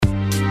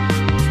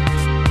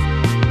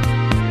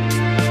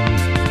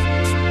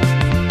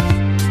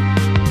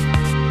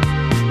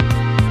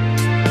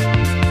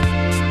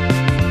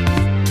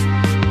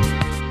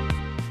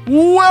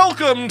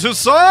Welcome to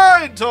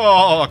Side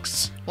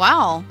Talks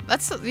Wow,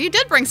 you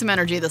did bring some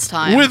energy this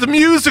time. with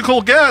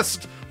musical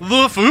guest,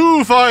 the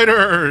Foo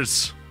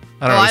Fighters.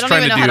 I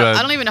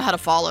don't even know how to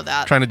follow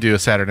that. Trying to do a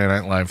Saturday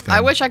Night Live thing.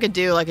 I wish I could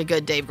do like a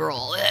good Dave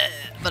Grohl,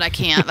 but I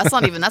can't. That's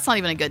not even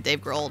a good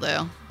Dave Grohl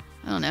though.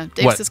 I don't know.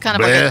 Dave's just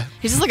kind of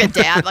he's just like a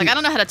dad. Like I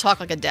don't know how to talk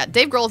like a dad.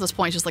 Dave Grohl at this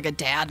point is just like a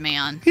dad,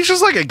 man. He's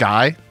just like a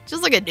guy.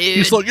 Just like a dude.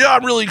 He's like, yeah,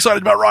 I'm really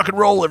excited about rock and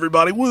roll,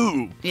 everybody.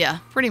 Woo. Yeah,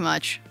 pretty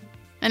much.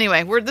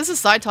 Anyway, this is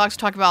Side Talks.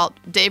 Talk about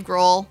Dave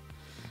Grohl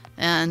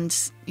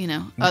and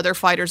other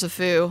fighters of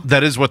Foo.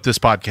 That is what this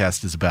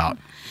podcast is about.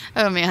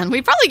 Oh man,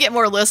 we'd probably get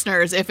more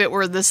listeners if it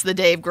were the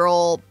Dave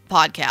Grohl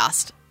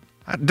podcast.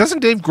 Doesn't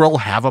Dave Grohl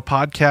have a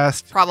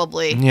podcast?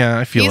 Probably. Yeah,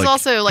 I feel he's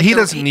also like he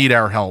doesn't need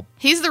our help.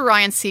 He's the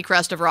Ryan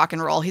Seacrest of rock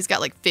and roll. He's got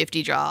like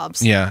 50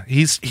 jobs. Yeah,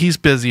 he's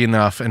busy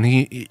enough, and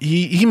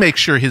he makes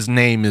sure his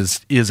name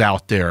is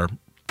out there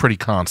pretty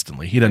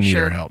constantly. He doesn't need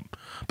our help.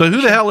 But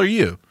who the hell are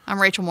you?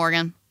 I'm Rachel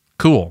Morgan.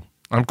 Cool.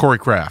 I'm Corey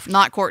Kraft.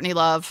 Not Courtney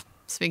Love.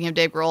 Speaking of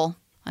Dave Grohl,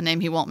 a name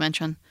he won't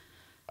mention.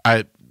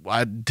 Has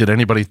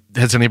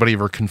anybody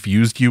ever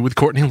confused you with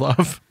Courtney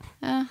Love?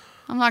 I'm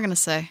not going to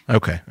say.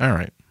 Okay. All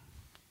right.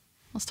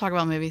 Let's talk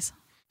about movies.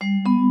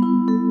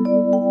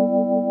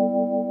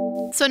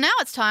 So now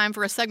it's time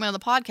for a segment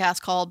of the podcast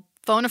called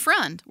Phone a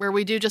Friend, where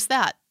we do just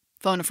that.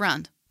 Phone a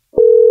friend.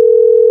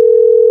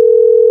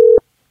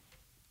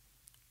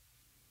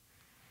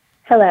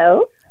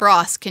 Hello?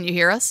 Bros, can you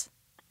hear us?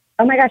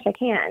 Oh my gosh, I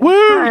can. Woo!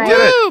 You did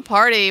it. Woo!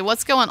 Party.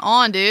 What's going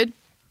on, dude?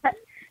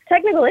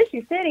 Technical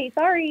issue city.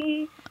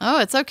 Sorry. Oh,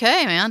 it's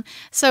okay, man.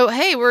 So,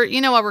 hey,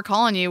 why we're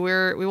calling you.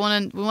 We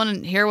want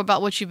to hear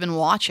about what you've been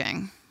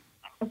watching.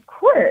 Of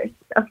course.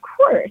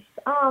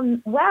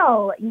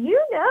 Well,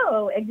 you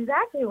know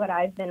exactly what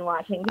I've been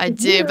watching. I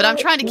do, but I'm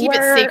trying to keep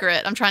it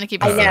secret.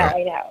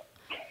 I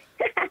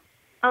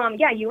know.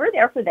 Yeah, you were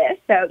there for this.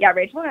 So, yeah,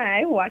 Rachel and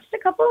I watched a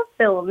couple of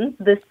films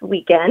this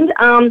weekend.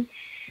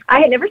 I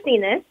had never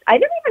seen this. I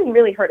never even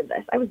really heard of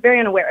this. I was very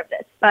unaware of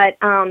this. But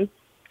it's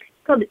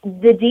called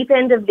The Deep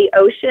End of the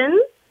Ocean.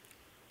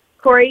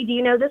 Corey, do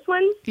you know this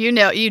one?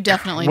 You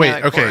definitely know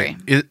it, okay.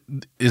 Corey.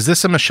 Is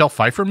this a Michelle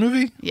Pfeiffer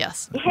movie?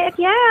 Yes. Heck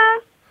yeah.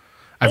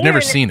 I've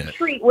never seen it.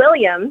 Treat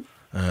Williams.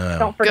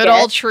 Don't forget. Good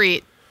old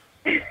treat.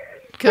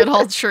 Good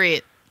old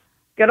treat.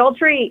 Good old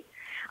treat.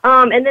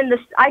 And then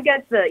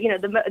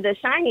the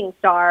shining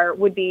star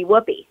would be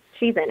Whoopi.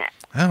 She's in it.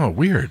 Oh,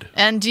 weird.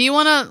 And do you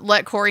want to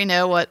let Corey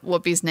know what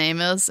Whoopi's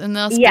name is in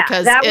this? Yeah,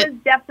 because that was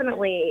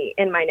definitely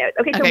in my notes.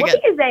 Okay, so Whoopi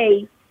is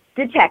a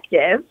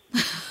detective,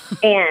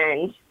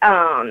 and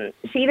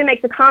she even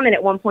makes a comment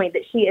at one point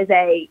that she is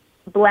a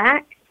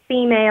black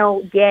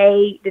female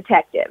gay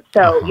detective.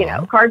 So,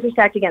 cards are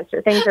stacked against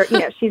her. Things are,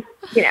 she's,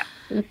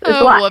 it's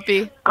a lot.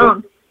 Whoopi.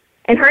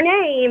 And her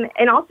name,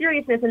 in all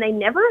seriousness, and they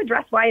never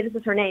address why this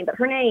is her name, but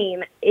her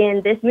name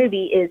in this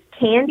movie is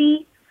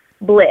Candy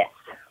Bliss.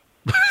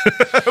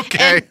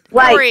 Okay. And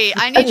Corey,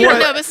 I need you to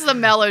know this is a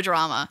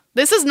melodrama.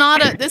 This is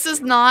not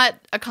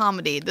a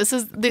comedy. This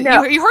is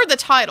you heard the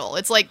title.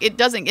 It's like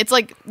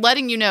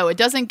letting you know it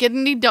doesn't get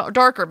any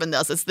darker than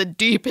this. It's the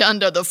deep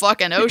end of the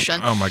fucking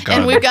ocean. Oh my God.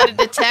 And we've got a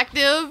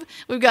detective.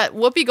 We've got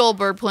Whoopi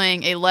Goldberg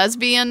playing a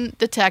lesbian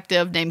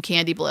detective named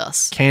Candy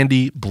Bliss.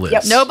 Candy Bliss.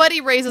 Yep. Nobody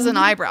raises an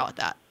eyebrow at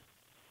that.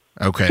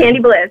 Okay.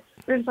 Candy Bliss.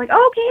 They're just like,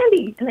 oh,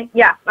 Candy. And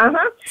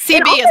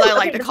CB, also, as I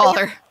like to call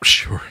her.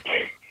 Sure.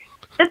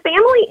 The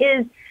family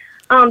is,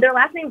 their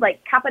last name's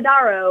like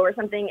Capadaro or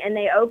something, and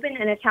they open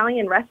an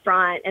Italian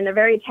restaurant, and they're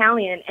very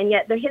Italian, and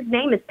yet his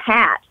name is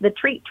Pat. The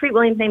Treat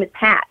Williams' name is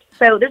Pat.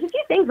 So there's a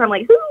few things where I'm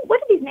like, what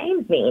do these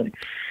names mean?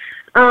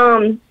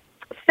 Okay,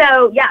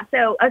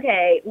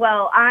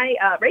 well,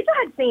 Rachel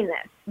had seen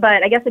this,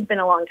 but I guess it'd been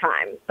a long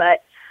time,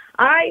 but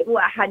I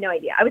had no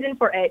idea. I was in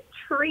for a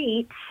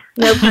treat,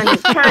 no pun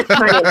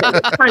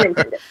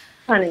intended.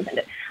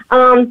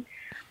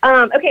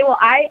 Okay, well,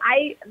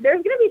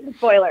 there's going to be some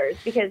spoilers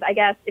because I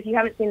guess if you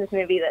haven't seen this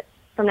movie that's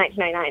from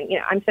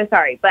 1999, I'm so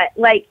sorry. But,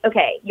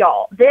 okay,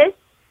 y'all, do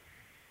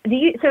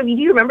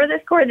you remember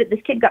this, Corey, that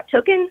this kid got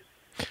taken?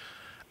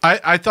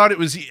 I thought it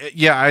was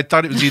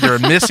either a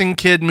missing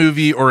kid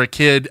movie or a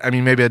kid. I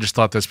mean, maybe I just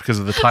thought this because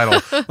of the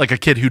title, like a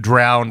kid who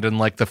drowned and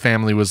like the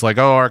family was like,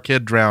 oh, our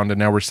kid drowned and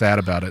now we're sad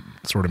about it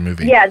sort of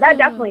movie. Yeah, that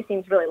definitely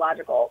seems really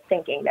logical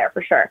thinking there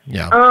for sure.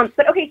 Yeah.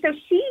 But okay, so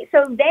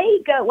they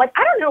go, like,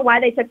 I don't know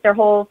why they took their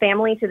whole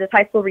family to this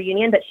high school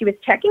reunion, but she was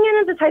checking in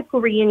at this high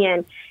school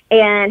reunion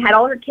and had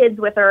all her kids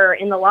with her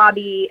in the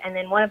lobby. And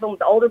then one of them,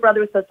 the older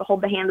brother, was supposed to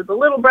hold the hand of the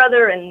little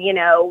brother and,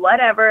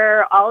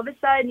 whatever. All of a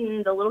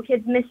sudden, the little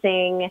kid's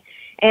missing.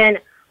 And,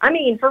 I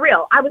mean, for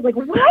real, I was like,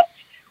 what?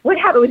 What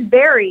happened? I was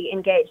very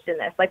engaged in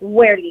this. Like,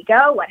 where did he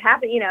go? What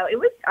happened?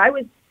 I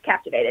was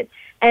captivated.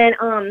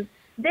 And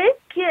this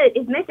kid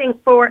is missing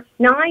for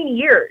 9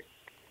 years.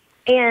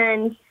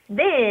 And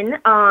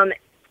then,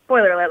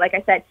 spoiler alert, like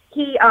I said,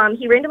 he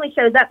randomly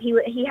shows up.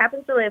 He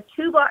happens to live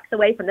 2 blocks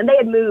away from them. They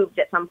had moved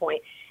at some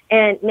point.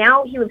 And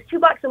now he lives 2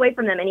 blocks away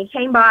from them, and he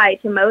came by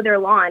to mow their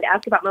lawn, to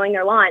ask about mowing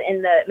their lawn,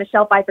 and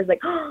Michelle Pfeiffer's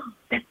like, oh,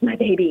 that's my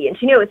baby. And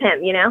she knew it was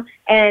him, you know?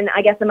 And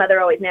I guess the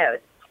mother always knows.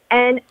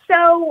 And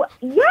so,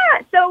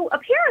 so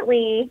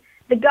apparently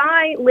the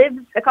guy lives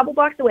a couple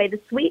blocks away,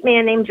 the sweet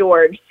man named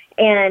George,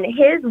 and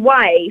his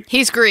wife...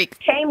 He's Greek.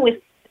 ...came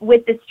with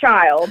this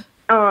child,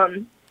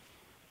 and,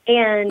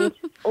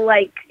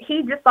 like,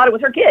 he just thought it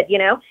was her kid, you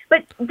know?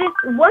 But this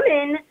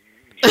woman...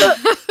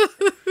 this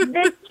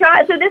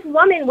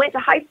woman went to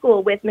high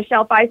school with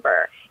Michelle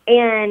Pfeiffer,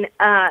 and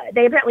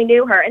they apparently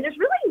knew her. And there's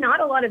really not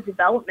a lot of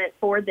development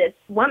for this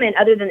woman,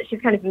 other than that she's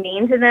kind of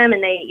mean to them,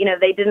 and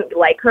they didn't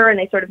like her, and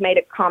they sort of made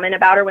a comment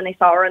about her when they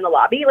saw her in the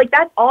lobby. Like,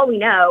 that's all we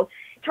know.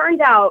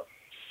 Turns out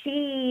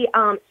she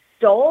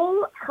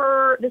stole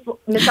this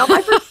Michelle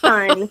Pfeiffer's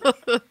son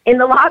in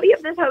the lobby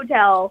of this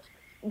hotel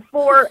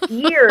for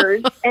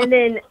years, and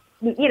then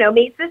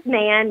meets this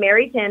man,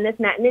 marries him, this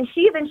and that, and then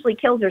she eventually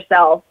kills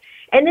herself.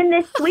 And then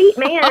this sweet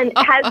man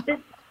has this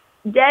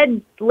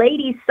dead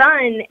lady's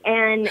son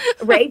and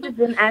raises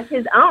him as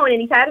his own,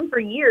 and he's had him for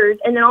years,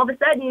 and then all of a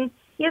sudden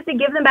he has to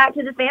give them back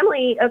to the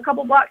family a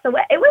couple blocks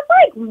away. It was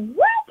like,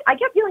 what? I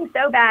kept feeling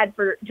so bad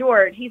for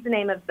George. He's the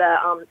name of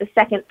the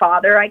second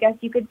father, I guess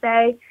you could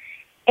say.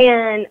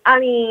 And, I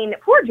mean,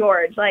 poor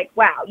George. Like,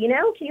 wow,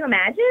 can you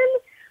imagine?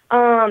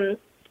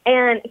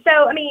 And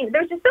so, I mean,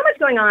 there's just so much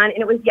going on, and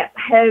it was, yes,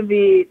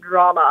 heavy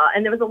drama,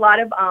 and there was a lot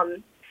of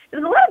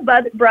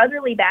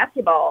brotherly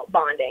basketball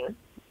bonding.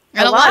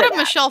 And a lot of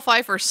Michelle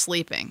Pfeiffer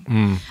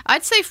sleeping.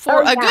 I'd say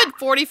a good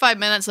 45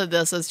 minutes of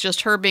this is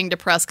just her being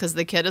depressed because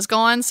the kid is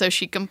gone, so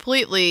she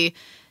completely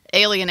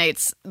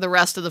alienates the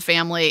rest of the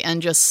family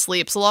and just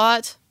sleeps a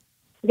lot.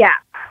 Yeah.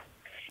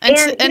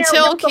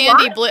 Until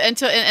Candy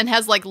Bliss, and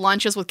has like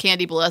lunches with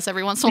Candy Bliss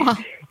every once in a while.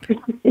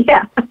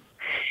 Yeah.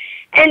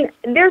 And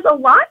there's a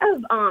lot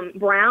of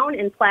brown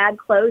and plaid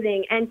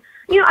clothing, and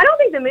I don't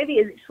think the movie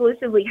is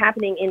exclusively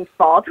happening in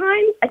fall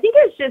times. I think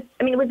it's just,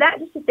 was that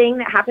just a thing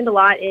that happened a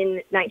lot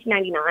in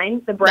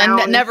 1999? The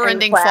brown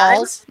never-ending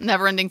falls?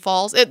 Never-ending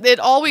falls?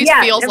 It always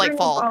feels like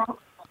fall.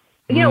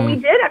 We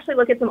did actually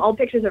look at some old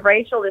pictures of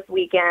Rachel this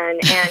weekend,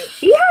 and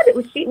we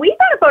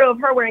found a photo of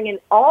her wearing an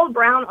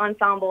all-brown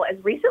ensemble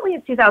as recently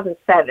as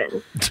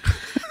 2007.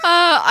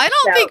 I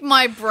don't think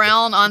my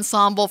brown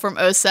ensemble from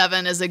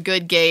 2007 is a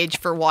good gauge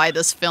for why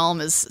this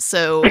film is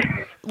so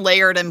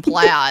layered and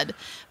plaid.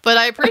 But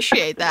I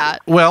appreciate that.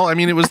 Well,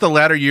 it was the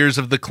latter years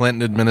of the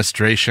Clinton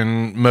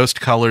administration.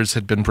 Most colors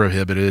had been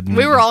prohibited.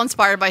 We were all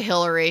inspired by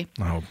Hillary.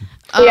 Oh.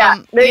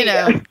 There you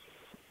go.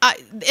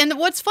 And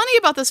what's funny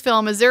about this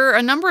film is there are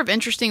a number of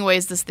interesting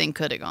ways this thing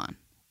could have gone.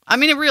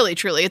 It really,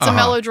 truly, it's a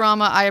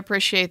melodrama. I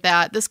appreciate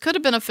that. This could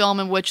have been a film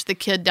in which the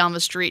kid down the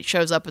street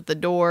shows up at the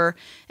door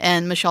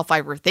and Michelle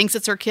Pfeiffer thinks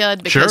it's her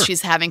kid because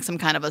she's having some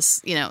kind of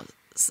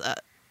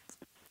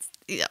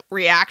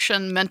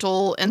reaction,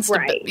 mental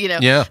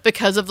instability,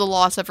 because of the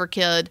loss of her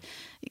kid.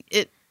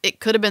 It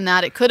could have been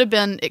that. It could have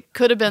been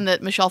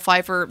that Michelle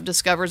Pfeiffer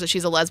discovers that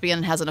she's a lesbian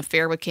and has an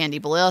affair with Candy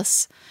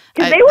Bliss.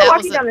 Because they were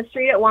walking down the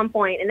street at one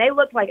point, and they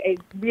looked like a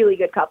really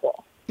good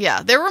couple.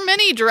 Yeah, there were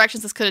many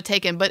directions this could have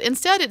taken, but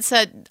instead it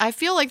said, I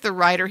feel like the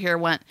writer here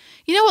went,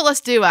 you know what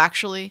let's do,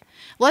 actually?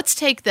 Let's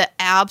take the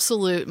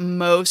absolute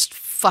most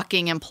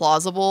fucking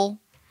implausible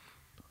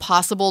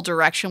possible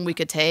direction we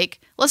could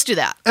take. Let's do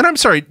that. And I'm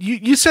sorry,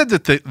 you said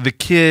that the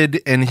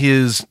kid and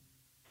his,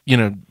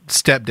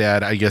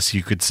 stepdad, I guess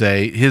you could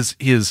say,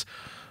 his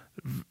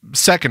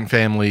second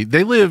family,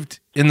 they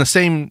lived in the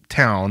same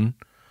town,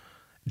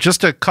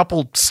 just a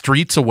couple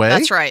streets away?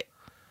 That's right.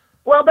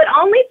 Well, but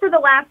only for the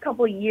last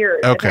couple of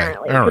years,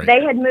 apparently. All right.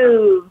 They had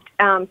moved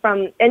and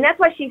that's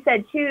why she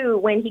said, too,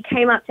 when he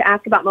came up to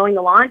ask about mowing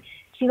the lawn,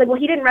 she's like, well,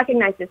 he didn't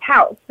recognize this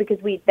house because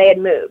they had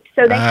moved.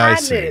 So they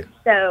had moved.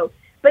 So,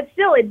 but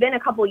still, it'd been a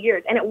couple of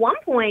years. And at one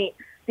point,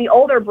 the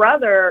older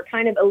brother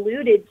kind of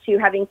alluded to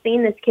having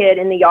seen this kid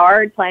in the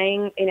yard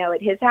playing,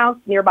 at his house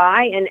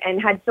nearby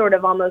and had sort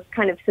of almost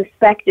kind of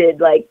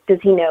suspected, like, does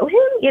he know him?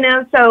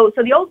 So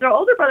the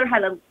older brother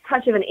had a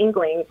touch of an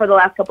inkling for the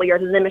last couple of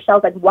years. And then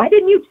Michelle's like, why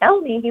didn't you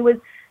tell me he was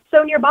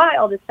so nearby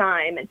all this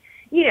time? And,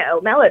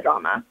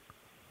 melodrama.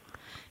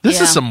 This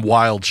is some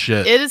wild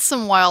shit. It is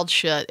some wild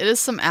shit. It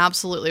is some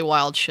absolutely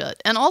wild shit.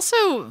 And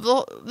also,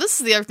 this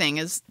is the other thing,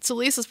 is to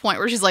Lisa's point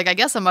where she's like, I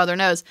guess a mother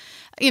knows.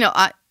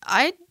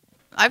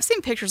 I've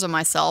seen pictures of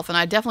myself, and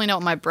I definitely know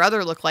what my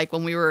brother looked like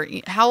when we were...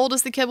 How old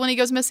is the kid when he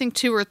goes missing?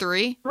 2 or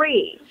 3?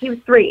 3. He was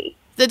 3.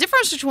 The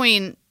difference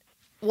between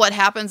what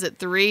happens at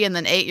 3 and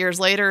then 8 years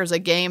later is a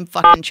game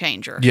fucking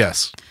changer.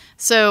 Yes.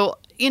 So,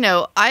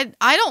 I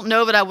don't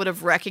know that I would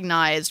have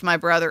recognized my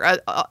brother...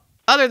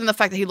 other than the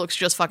fact that he looks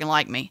just fucking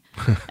like me.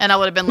 And I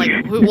would have been like,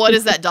 what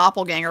is that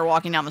doppelganger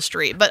walking down the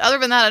street? But other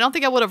than that, I don't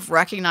think I would have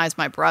recognized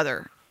my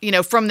brother,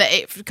 from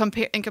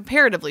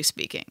comparatively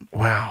speaking.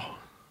 Wow.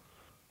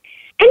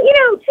 And,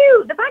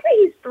 too, the fact that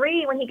he's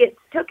 3 when he gets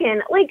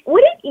taken, like,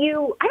 wouldn't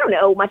you, I don't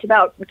know much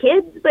about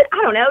kids, but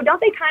I don't know,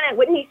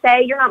 wouldn't he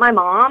say, you're not my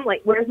mom,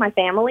 like, where's my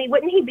family?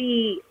 Wouldn't he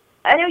be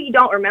I know you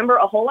don't remember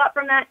a whole lot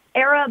from that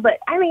era, but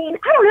I mean,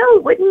 I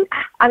don't know.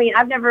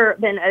 I've never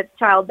been a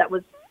child that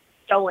was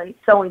stolen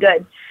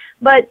goods,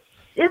 but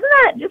isn't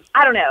that just,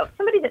 I don't know,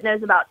 somebody that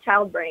knows about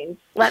child brains,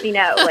 let me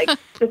know. Like,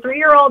 the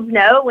 3-year-olds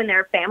know when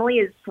their family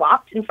is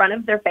swapped in front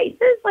of their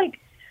faces? Like,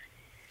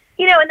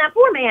 you know, and that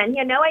poor man, he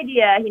had no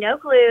idea, he had no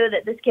clue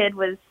that this kid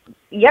was,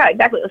 yeah,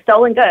 exactly, it was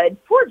stolen goods.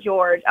 Poor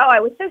George. Oh, I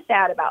was so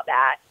sad about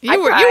that.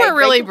 You were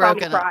really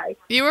broken up.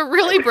 You were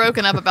really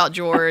broken up about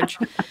George.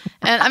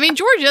 And, I mean,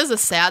 George is a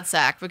sad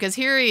sack, because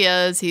here he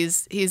is,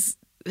 he's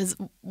his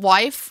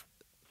wife,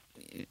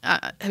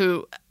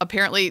 who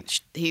apparently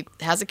he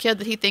has a kid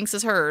that he thinks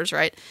is hers,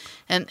 right?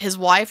 And his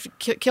wife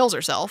kills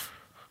herself.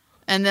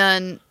 And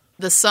then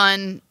the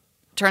son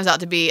turns out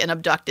to be an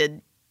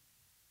abducted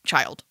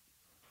child.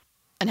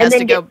 And has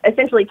to go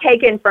essentially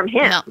taken from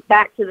him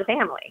back to the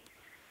family.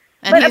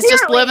 And he's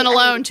just living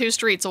alone 2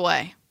 streets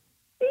away.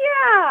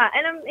 Yeah,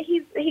 and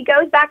he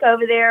goes back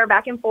over there,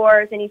 back and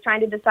forth, and he's trying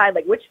to decide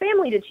like which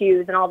family to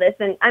choose and all this.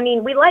 And I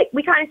mean, we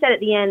kind of said at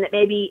the end that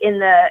maybe in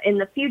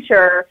the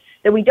future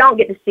that we don't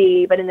get to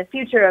see, but in the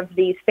future of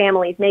these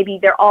families, maybe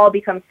they're all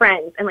become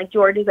friends. And like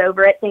George is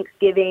over at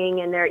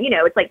Thanksgiving, and they're, you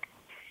know, it's like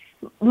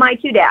my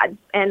 2 dads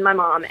and my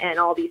mom and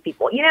all these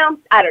people. You know,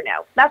 I don't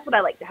know. That's what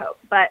I like to hope,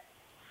 but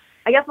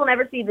I guess we'll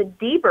never see the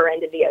deeper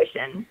end of the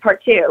ocean,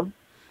 part 2.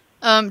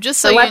 Just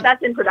so unless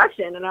that's in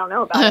production, and I don't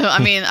know about it. I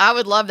mean, I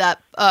would love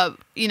that.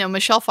 You know,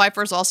 Michelle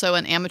Pfeiffer is also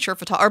an amateur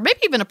photographer, or maybe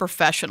even a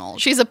professional.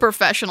 She's a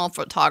professional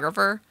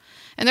photographer.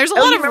 And there's a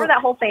lot of... remember that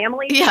whole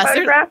family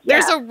photograph?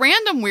 There's a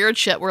random weird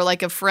shit where,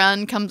 like, a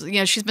friend comes... You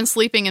know, she's been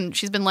sleeping and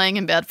she's been laying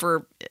in bed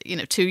for,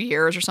 2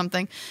 years or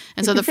something.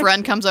 And so the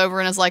friend comes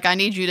over and is like, I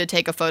need you to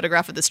take a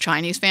photograph of this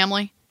Chinese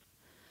family.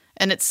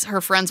 And it's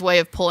her friend's way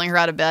of pulling her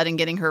out of bed and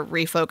getting her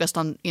refocused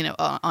on,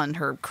 on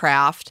her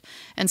craft.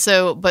 And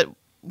so, but...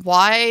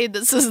 why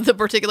this is the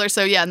particular,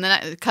 so yeah, and then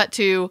I cut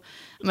to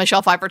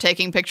Michelle Pfeiffer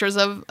taking pictures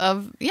of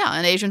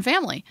an Asian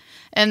family,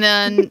 and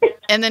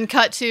then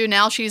cut to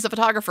now she's a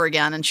photographer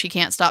again, and she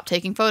can't stop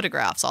taking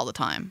photographs all the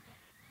time.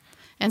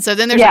 And so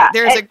then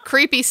there's a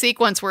creepy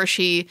sequence where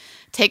she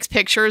takes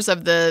pictures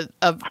of is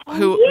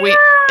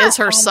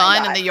her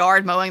son in the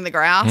yard mowing the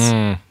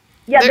grass.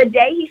 Yeah, the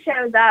day he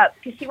shows up,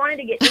 because she wanted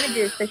to get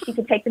images so she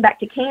could take them back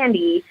to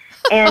Candy,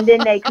 and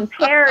then they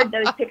compared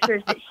those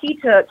pictures that she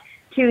took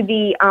to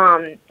the,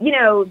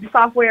 the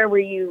software where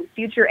you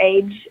future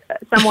age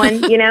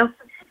someone,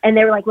 and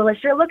they were like, well, it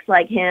sure looks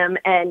like him.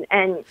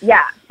 And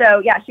yeah, so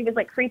yeah, she was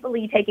like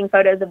creepily taking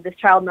photos of this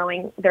child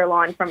mowing their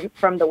lawn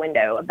from the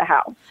window of the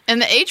house. And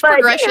the age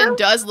progression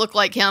does look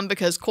like him,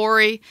 because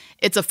Corey,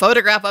 it's a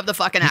photograph of the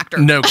fucking actor.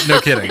 No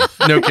kidding.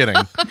 No kidding.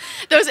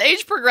 Those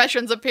age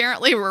progressions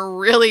apparently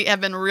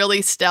have been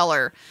really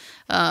stellar.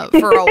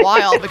 For a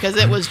while, because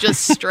it was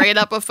just straight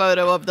up a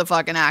photo of the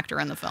fucking actor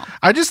in the film.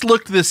 I just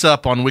looked this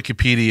up on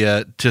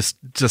Wikipedia just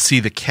to see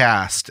the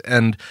cast,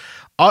 and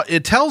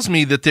it tells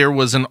me that there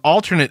was an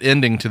alternate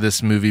ending to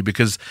this movie,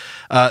 because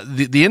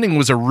the ending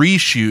was a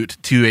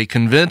reshoot to a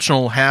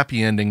conventional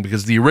happy ending,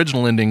 because the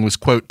original ending was,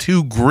 quote,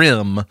 too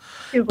grim.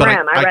 Too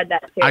grim, I read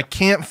that too. I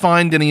can't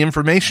find any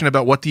information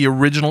about what the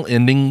original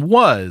ending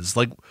was.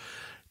 Like,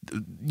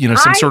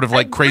 some sort of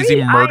like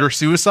crazy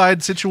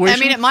murder-suicide situation? I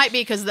mean, it might be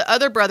because the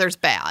other brother's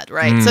bad,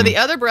 right? So the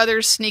other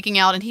brother's sneaking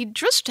out, and he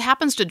just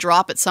happens to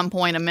drop at some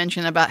point a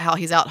mention about how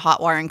he's out hot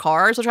wiring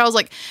cars, which I was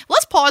like,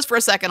 let's pause for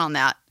a second on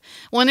that.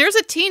 When there's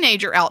a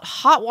teenager out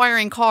hot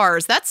wiring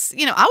cars, that's,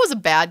 I was a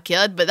bad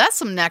kid, but that's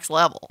some next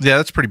level. Yeah,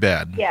 that's pretty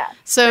bad. Yeah.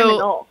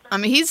 So, I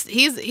mean,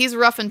 he's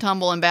rough and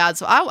tumble and bad.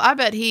 So I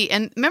bet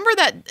and remember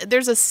that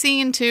there's a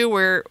scene too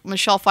where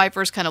Michelle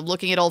Pfeiffer's kind of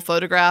looking at old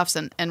photographs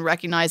and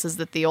recognizes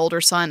that the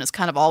older son has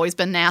kind of always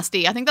been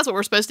nasty. I think that's what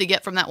we're supposed to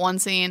get from that one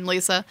scene,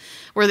 Lisa,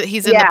 where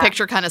he's in the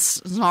picture kind of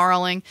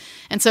snarling.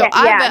 And so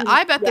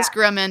I bet this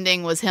grim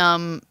ending was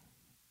him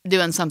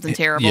doing something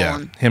terrible.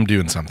 Yeah, him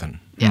doing something.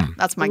 Yeah,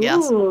 that's my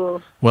guess.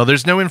 Ooh. Well,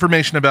 there's no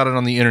information about it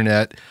on the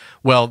internet.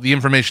 Well, the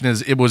information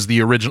is it was the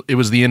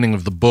ending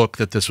of the book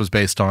that this was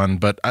based on,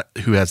 but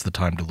who has the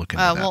time to look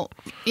into that? Well,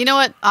 you know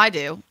what? I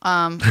do.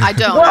 I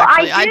don't well,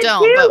 actually. I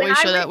don't, too,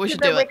 but we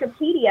should do it.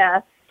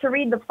 Wikipedia to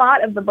read the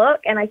plot of the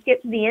book, and I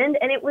skipped to the end,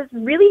 and it was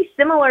really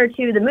similar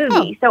to the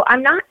movie. So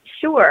I'm not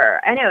sure.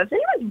 I know if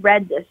anyone's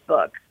read this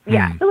book,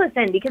 fill us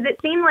in, because it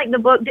seemed like the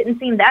book didn't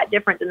seem that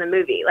different than the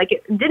movie. Like,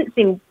 it didn't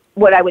seem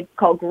what I would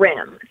call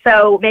grim.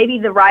 So maybe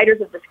the writers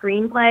of the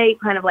screenplay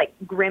kind of like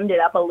grimmed it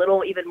up a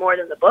little even more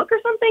than the book or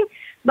something.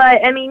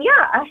 But I mean,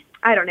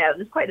 I don't know.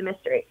 It's quite a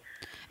mystery.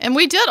 And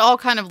we did all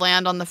kind of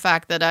land on the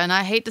fact that, and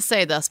I hate to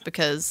say this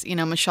because,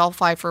 Michelle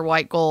Pfeiffer,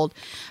 White Gold,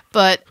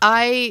 but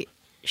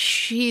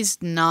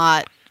she's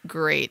not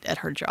great at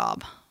her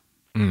job.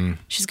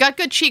 She's got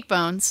good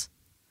cheekbones.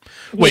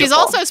 She's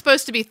also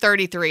supposed to be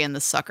 33 in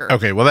this sucker.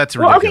 Okay, well, that's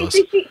ridiculous.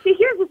 Well, okay, see,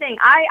 here's the thing.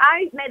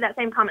 I made that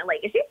same comment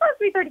late. She's supposed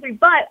to be 33,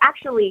 but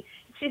actually,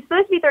 she's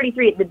supposed to be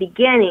 33 at the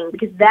beginning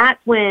because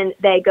that's when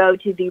they go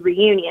to the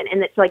reunion,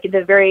 and it's like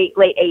the very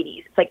late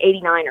 80s. It's like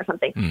 89 or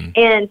something.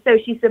 And so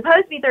she's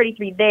supposed to be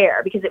 33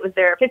 there because it was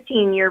their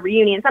 15-year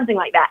reunion, something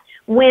like that,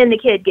 when the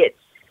kid gets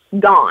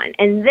gone.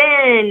 And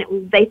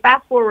then they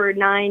fast forward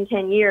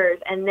 9-10 years,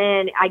 and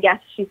then I guess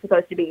she's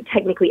supposed to be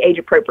technically age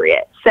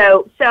appropriate.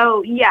 So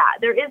yeah,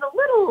 there is a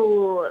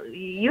little,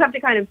 you have to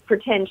kind of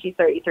pretend she's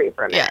 33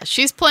 for a minute. Yeah,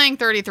 she's playing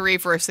 33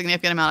 for a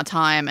significant amount of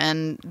time,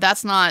 and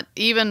that's not,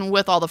 even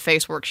with all the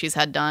face work she's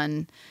had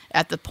done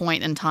at the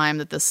point in time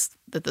that this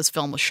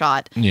film was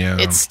shot. Yeah.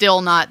 It's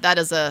still not, that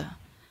is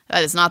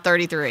not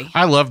 33.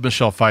 I love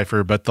Michelle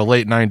Pfeiffer, but the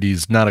late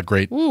 90s, not a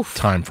great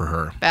time for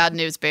her. Bad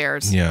news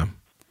bears. Yeah.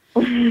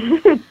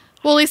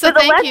 Well, Lisa, so the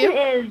thank lesson you.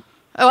 is,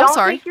 I'm don't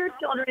sorry. take your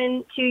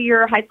children to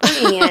your high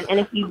school reunion, and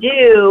if you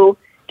do,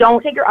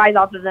 don't take your eyes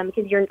off of them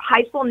because your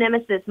high school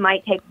nemesis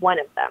might take one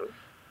of them.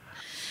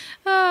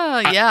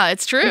 Yeah,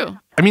 it's true.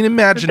 I mean,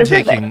 imagine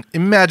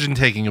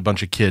taking a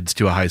bunch of kids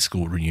to a high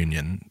school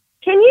reunion.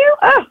 Can you?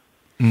 Oh.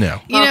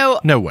 No.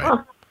 No way.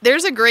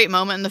 There's a great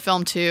moment in the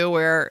film too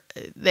where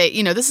they,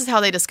 this is how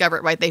they discover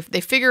it, right? They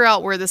figure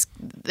out where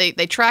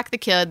they track the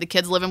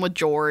kid's living with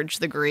George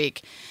the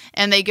Greek,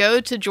 and they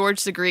go to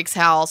George the Greek's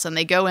house, and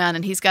they go in,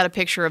 and he's got a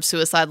picture of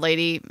Suicide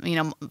Lady,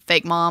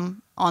 fake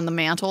mom on the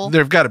mantle.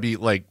 There've got to be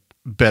like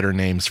better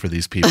names for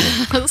these people.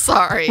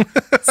 Sorry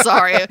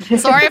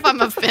if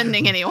I'm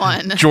offending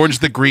anyone. George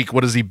the Greek,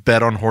 what does he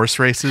bet on horse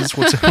races?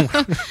 You're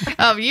the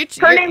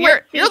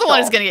one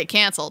who's going to get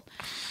canceled.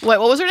 Wait,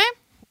 what was her name?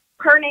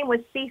 Her name was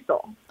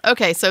Cecil.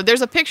 Okay, so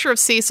there's a picture of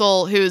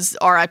Cecil who's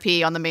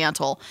R.I.P. on the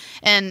mantle,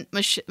 and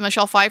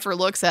Michelle Pfeiffer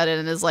looks at it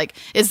and is like,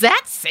 "Is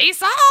that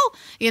Cecil?"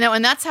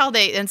 And that's how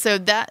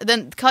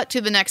then cut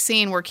to the next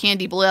scene where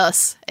Candy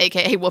Bliss,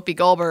 aka Whoopi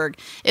Goldberg,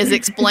 is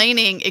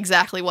explaining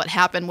exactly what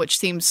happened, which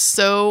seems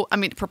so,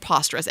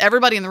 preposterous.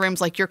 Everybody in the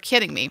room's like, "You're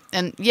kidding me,"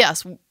 and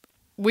yes,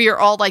 we are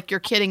all like, "You're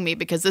kidding me,"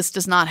 because this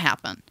does not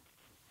happen.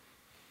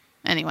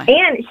 Anyway,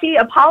 and she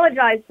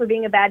apologized for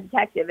being a bad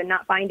detective and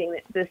not finding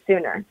this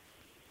sooner.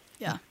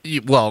 Yeah.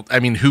 Well,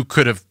 who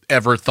could have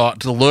ever thought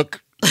to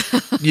look,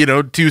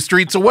 2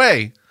 streets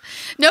away?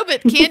 No,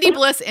 but Candy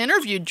Bliss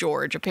interviewed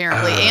George,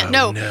 apparently.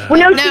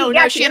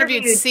 She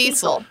interviewed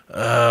Cecil.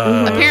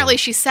 Apparently,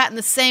 she sat in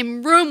the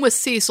same room with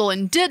Cecil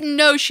and didn't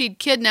know she'd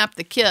kidnapped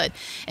the kid.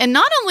 And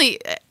not only,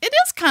 it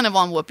is kind of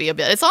on Whoopi a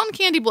bit. It's on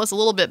Candy Bliss a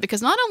little bit,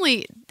 because not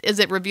only is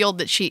it revealed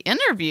that she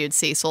interviewed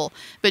Cecil,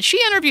 but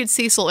she interviewed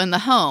Cecil in the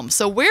home.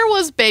 So where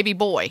was baby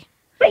boy?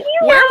 But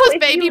where was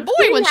baby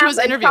boy when she was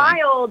interviewing?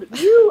 Child,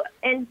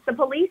 and the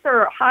police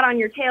are hot on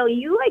your tail.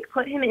 You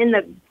put him in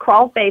the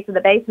crawl space of the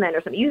basement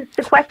or something. You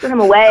sequester him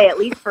away at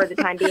least for the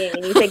time being,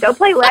 and you say, "Go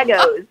play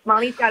Legos.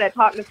 Mommy's got to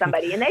talk to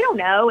somebody," and they don't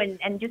know, and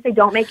just say,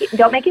 "Don't make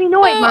any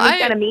noise. Mommy's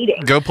got a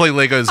meeting." Go play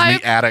Legos in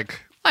the attic.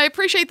 I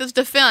appreciate this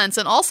defense,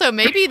 and also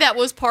maybe that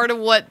was part of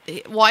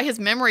why his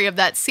memory of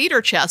that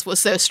cedar chest was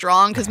so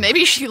strong, because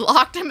maybe she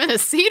locked him in a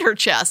cedar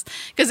chest.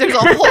 Because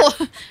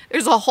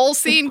there's a whole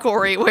scene,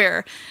 Corey,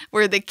 where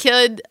the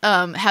kid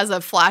has a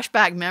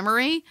flashback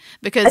memory,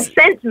 because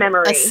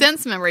a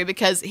sense memory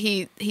because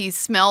he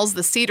smells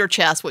the cedar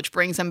chest, which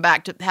brings him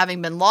back to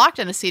having been locked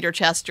in a cedar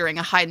chest during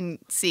a hide and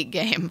seek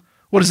game.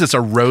 What is this?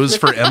 A rose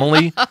for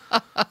Emily?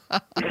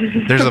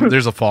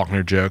 There's a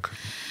Faulkner joke.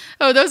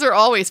 Oh, those are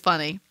always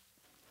funny.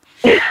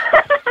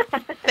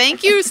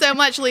 Thank you so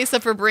much, Lisa,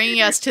 for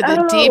bringing us to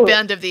the deep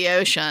end of the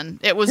ocean.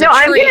 It was a treat.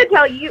 I'm going to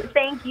tell you,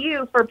 thank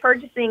you for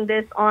purchasing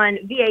this on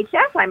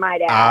VHS, I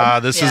might add.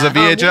 This is a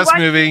VHS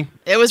movie.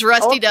 It was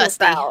Rusty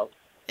Dusty.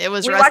 It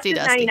was Rusty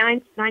Dusty.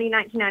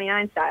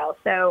 1999 style.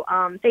 So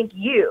thank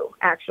you,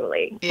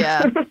 actually.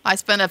 Yeah, I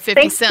spent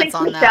 50 cents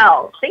on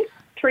Michelle. Thanks,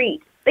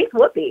 Treat. Thanks,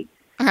 Whoopi.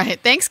 All right,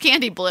 thanks,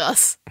 Candy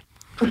Bliss.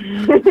 All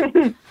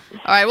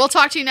right, we'll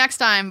talk to you next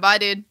time. Bye,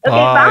 dude. Okay,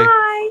 bye.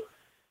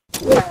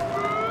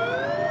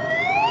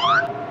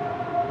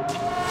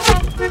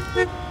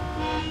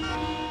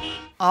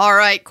 All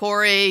right,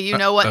 Corey, you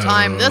know what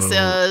time this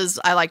is.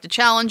 I like to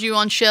challenge you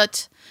on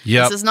shit.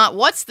 Yep. This is not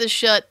what's the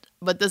shit,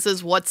 but this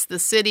is what's the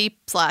city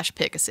 /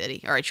 pick a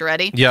city. All right, you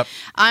ready? Yep.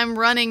 I'm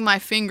running my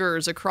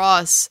fingers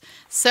across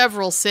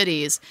several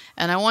cities,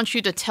 and I want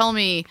you to tell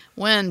me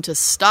when to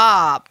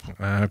stop.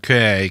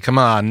 Okay, come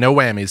on. No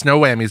whammies, no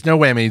whammies, no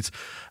whammies.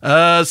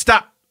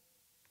 Stop.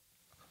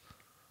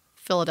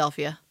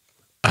 Philadelphia.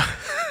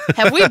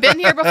 Have we been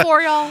here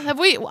before, y'all? Have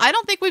we? I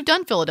don't think we've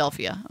done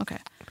Philadelphia. Okay.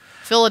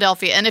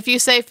 Philadelphia. And if you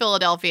say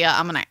Philadelphia,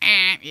 I'm going to...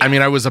 I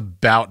mean, I was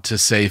about to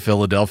say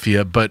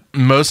Philadelphia, but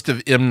most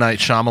of M. Night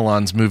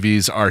Shyamalan's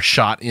movies are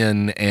shot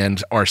in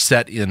and are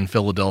set in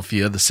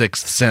Philadelphia. The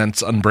Sixth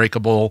Sense,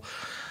 Unbreakable,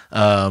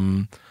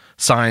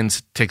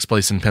 Signs takes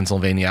place in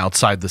Pennsylvania,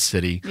 outside the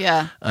city.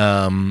 Yeah.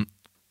 The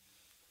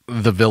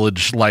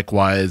Village,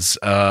 likewise.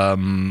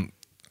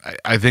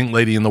 I think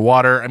Lady in the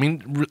Water, I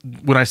mean,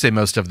 when I say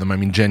most of them, I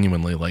mean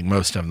genuinely, like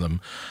most of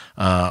them.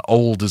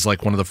 Old is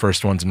like one of the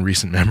first ones in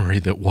recent memory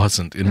that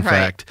wasn't, in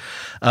fact.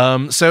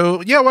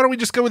 So, yeah, why don't we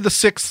just go with The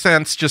Sixth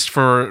Sense just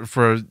for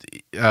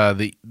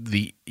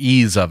the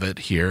ease of it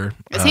here.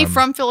 Is he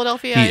from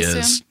Philadelphia,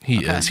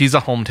 He is. He's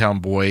a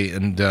hometown boy,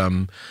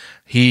 and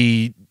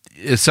he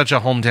is such a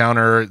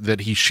hometowner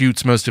that he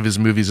shoots most of his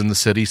movies in the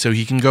city so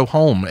he can go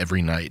home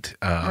every night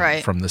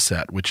from the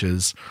set, which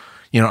is,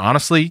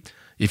 honestly,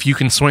 if you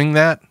can swing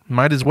that,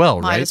 might as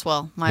well, right? Might as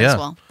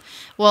well.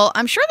 Well,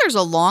 I'm sure there's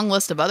a long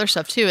list of other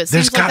stuff, too. It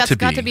seems like that's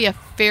got to be a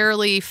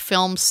fairly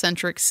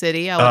film-centric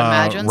city, I would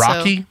imagine.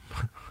 Rocky? So,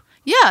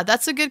 yeah,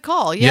 that's a good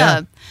call.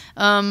 Yeah.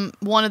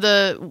 One of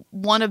the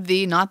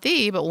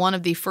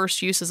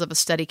first uses of a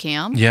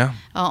Steadicam. Yeah.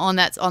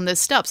 On those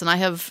steps, and I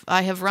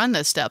have run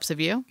those steps. Have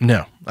you?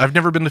 No, I've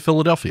never been to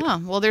Philadelphia.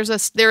 Oh, well, there is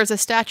a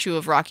statue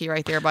of Rocky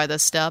right there by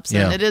those steps,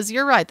 and it is.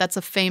 You're right. That's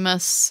a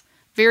famous,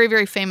 very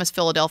very famous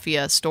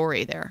Philadelphia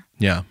story there.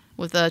 Yeah.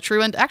 With a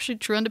true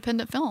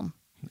independent film.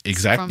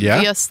 Exactly.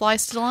 Via Sly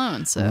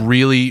Stallone. So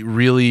really,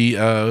 really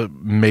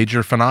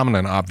major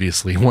phenomenon.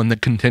 Obviously, one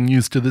that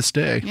continues to this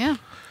day. Yeah.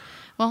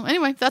 Well,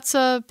 anyway, that's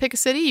Pick a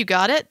City. You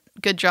got it.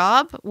 Good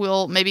job.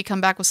 We'll maybe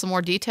come back with some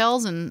more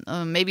details and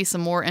maybe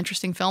some more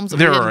interesting films that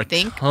we didn't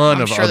think. There are a ton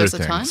I'm of sure other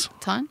there's things. A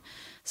ton.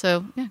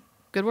 So, yeah,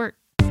 good work.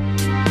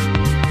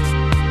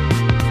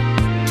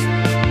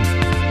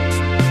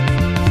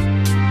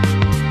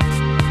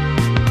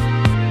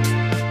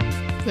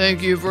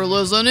 Thank you for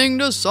listening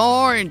to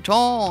Side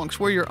Talks.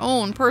 We're your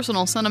own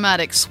personal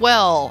cinematic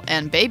swell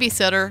and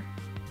babysitter.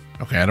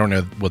 Okay, I don't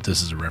know what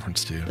this is a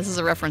reference to. This is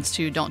a reference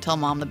to Don't Tell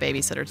Mom the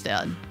Babysitter's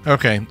Dead.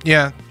 Okay,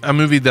 yeah, a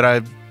movie that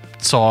I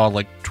saw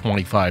like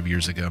 25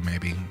 years ago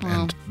maybe,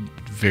 and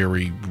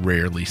very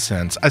rarely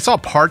since. I saw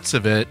parts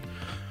of it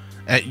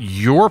at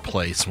your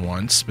place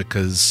once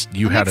because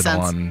you had it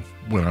on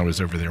when I was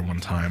over there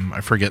one time.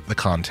 I forget the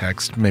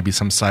context, maybe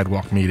some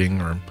sidewalk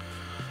meeting or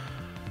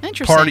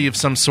party of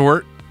some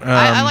sort.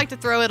 I like to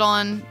throw it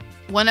on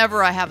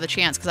whenever I have the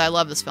chance because I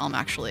love this film,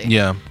 actually.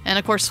 Yeah. And,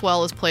 of course,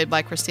 Swell is played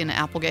by Christina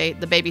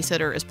Applegate. The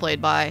babysitter is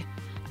played by,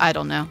 I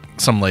don't know.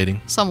 Some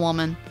lady. Some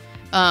woman.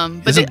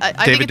 But Isn't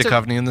David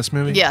Duchovny in this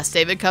movie? Yes,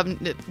 David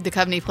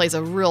Duchovny plays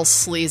a real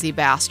sleazy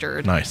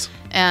bastard. Nice.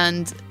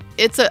 And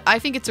I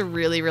think it's a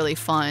really, really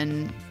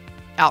fun,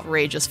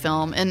 outrageous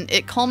film. And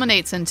it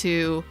culminates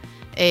into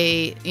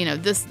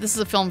this is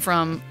a film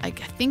from I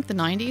think the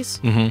 90s.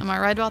 Mm-hmm. Am I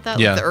right about that?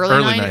 Yeah, like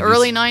the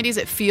early 90s.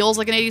 It feels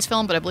like an 80s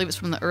film, but I believe it's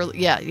from the early.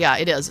 Yeah,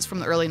 it is. It's from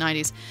the early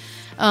 90s.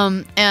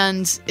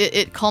 And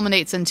it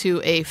culminates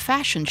into a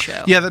fashion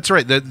show. Yeah, that's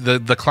right.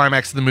 The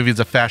climax of the movie is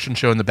a fashion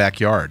show in the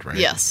backyard, right?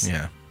 Yes.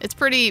 Yeah. It's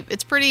pretty.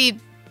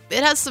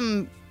 It has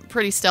some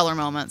pretty stellar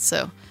moments.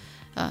 So,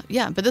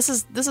 but this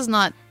is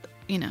not.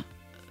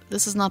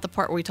 This is not the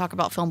part where we talk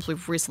about films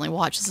we've recently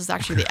watched. This is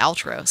actually the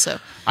outro. So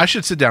I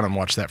should sit down and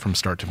watch that from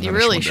start to finish. You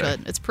really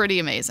should. It's pretty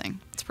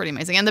amazing.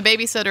 And the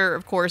babysitter,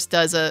 of course,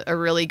 does a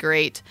really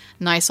great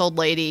nice old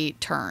lady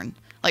turn.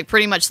 Like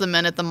pretty much the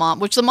minute the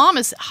mom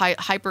is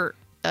hyper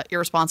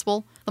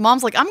irresponsible. The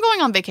mom's like, I'm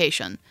going on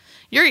vacation.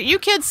 You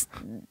kids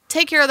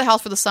take care of the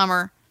house for the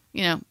summer.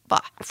 Bye.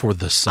 For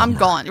the summer. I'm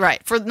gone.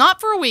 Right.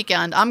 Not for a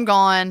weekend. I'm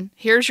gone.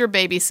 Here's your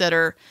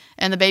babysitter.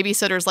 And the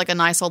babysitter's like a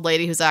nice old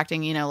lady who's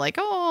acting, like,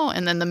 oh.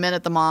 And then the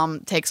minute the mom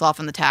takes off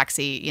in the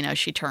taxi,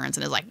 she turns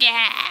and is like,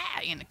 yeah,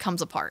 and it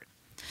comes apart.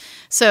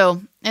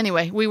 So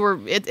anyway,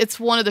 it's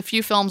one of the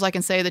few films I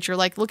can say that you're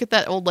like, look at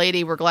that old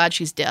lady. We're glad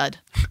she's dead.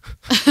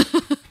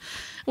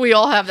 We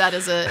all have that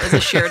as a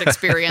shared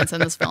experience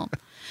in this film.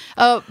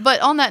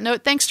 But on that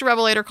note, thanks to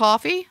Revelator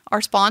Coffee,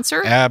 our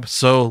sponsor.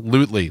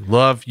 Absolutely.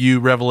 Love you,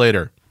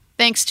 Revelator.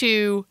 Thanks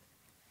to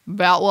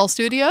Boutwell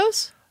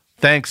Studios.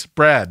 Thanks,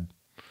 Brad,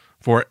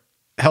 for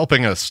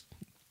helping us.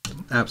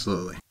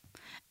 Absolutely.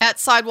 At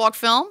Sidewalk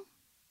Film.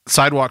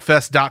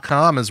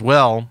 Sidewalkfest.com as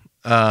well.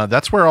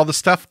 That's where all the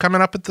stuff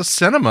coming up at the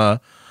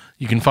cinema.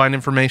 You can find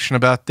information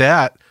about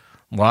that.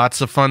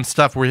 Lots of fun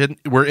stuff.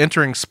 We're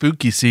entering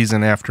spooky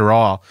season after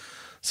all.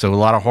 So a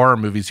lot of horror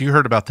movies. You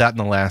heard about that in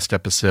the last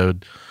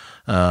episode.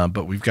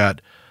 But we've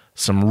got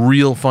some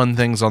real fun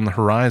things on the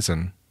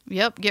horizon.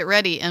 Yep, get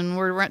ready. And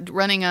we're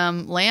running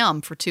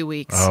Lamb for 2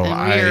 weeks. Oh,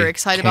 and we're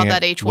excited about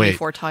that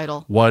A24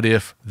 title. What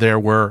if there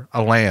were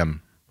a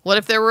lamb? What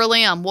if there were a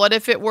lamb? What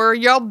if it were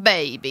your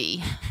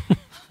baby?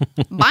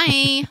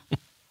 Bye.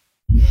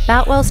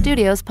 Boutwell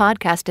Studios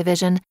Podcast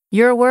Division.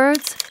 Your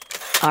words,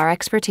 our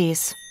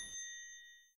expertise.